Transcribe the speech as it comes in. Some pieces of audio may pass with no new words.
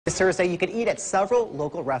This Thursday, you can eat at several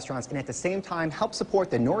local restaurants and at the same time help support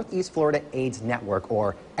the Northeast Florida AIDS Network,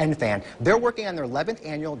 or NFAN. They're working on their 11th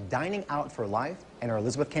annual Dining Out for Life, and our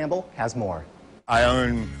Elizabeth Campbell has more. I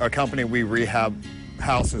own a company. We rehab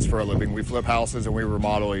houses for a living. We flip houses and we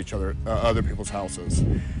remodel other people's houses.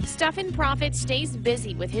 Stephen Profit stays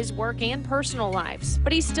busy with his work and personal lives,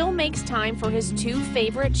 but he still makes time for his two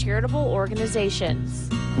favorite charitable organizations.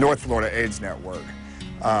 North Florida AIDS Network.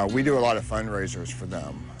 We do a lot of fundraisers for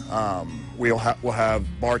them. We'll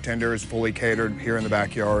have bartenders fully catered here in the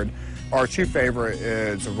backyard. Our two favorite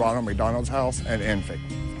is the Ronald McDonald's House and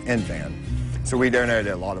NFAN. So we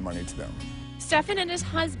donated a lot of money to them. Stephen and his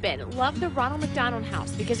husband love the Ronald McDonald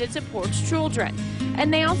House because it supports children.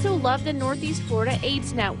 And they also love the Northeast Florida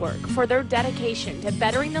AIDS Network for their dedication to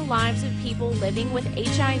bettering the lives of people living with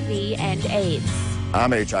HIV and AIDS.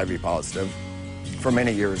 I'm HIV positive for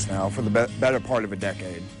many years now, for the better part of a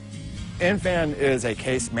decade. NFAN is a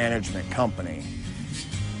case management company.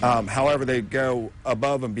 However, they go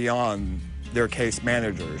above and beyond their case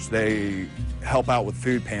managers. They help out with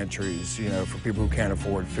food pantries, for people who can't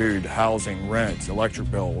afford food, housing, rents,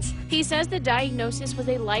 electric bills. He says the diagnosis was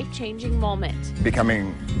a life-changing moment.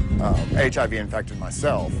 Becoming HIV infected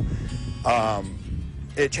myself,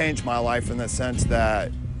 it changed my life in the sense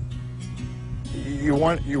that you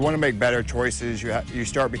want to make better choices. You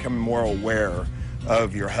start becoming more aware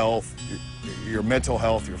of your health, your mental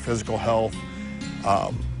health, your physical health,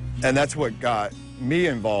 and that's what got me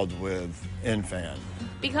involved with NFAN.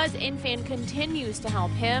 Because NFAN continues to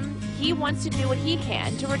help him, he wants to do what he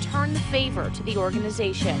can to return the favor to the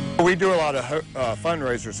organization. We do a lot of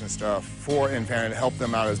fundraisers and stuff for NFAN to help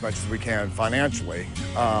them out as much as we can financially,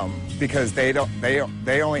 because they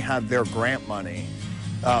only have their grant money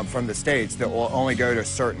from the states that will only go to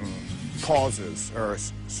certain causes or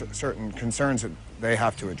certain concerns that they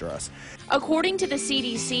have to address. According to the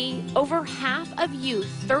CDC, over half of youth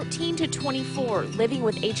 13 to 24 living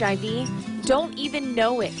with HIV don't even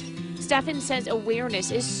know it. Stephen says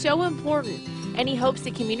awareness is so important, and he hopes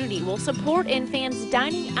the community will support NFAN's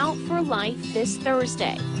Dining Out for Life this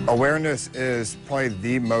Thursday. Awareness is probably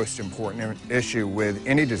the most important issue with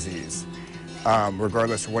any disease,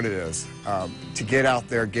 regardless of what it is. To get out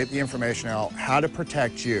there, get the information out, how to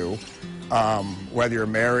protect you, whether you're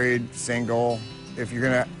married, single. If you're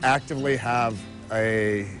going to actively have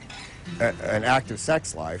an active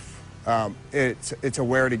sex life, it's a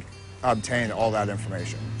where to obtain all that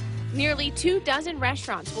information. Nearly 24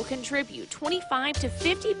 restaurants will contribute 25 to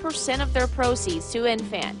 50% of their proceeds to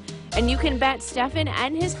NFAN. And you can bet Stephen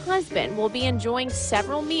and his husband will be enjoying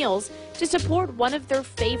several meals to support one of their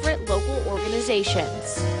favorite local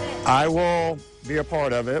organizations. I will be a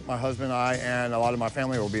part of it. My husband and I and a lot of my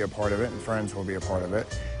family will be a part of it, and friends will be a part of it.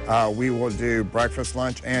 We will do breakfast,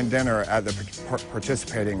 lunch, and dinner at the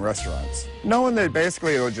participating restaurants. Knowing that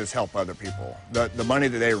basically it will just help other people. The money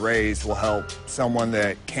that they raise will help someone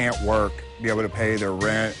that can't work be able to pay their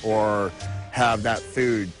rent or have that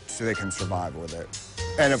food so they can survive with it.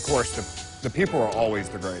 And of course, the people are always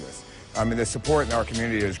the greatest. I mean, the support in our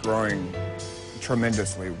community is growing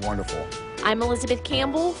tremendously wonderful. I'm Elizabeth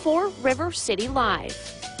Campbell for River City Live.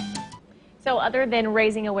 So other than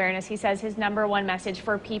raising awareness, he says his #1 message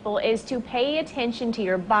for people is to pay attention to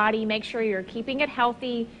your body, make sure you're keeping it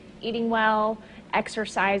healthy, eating well,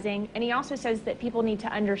 exercising. And he also says that people need to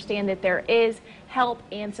understand that there is help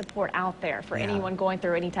and support out there for anyone going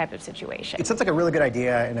through any type of situation. It sounds like a really good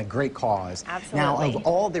idea and a great cause. Absolutely. Now, of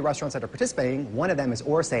all the restaurants that are participating, one of them is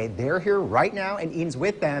Orsay. They're here right now, and Eden's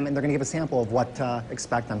with them, and they're going to give a sample of what to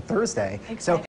expect on Thursday. Exciting. So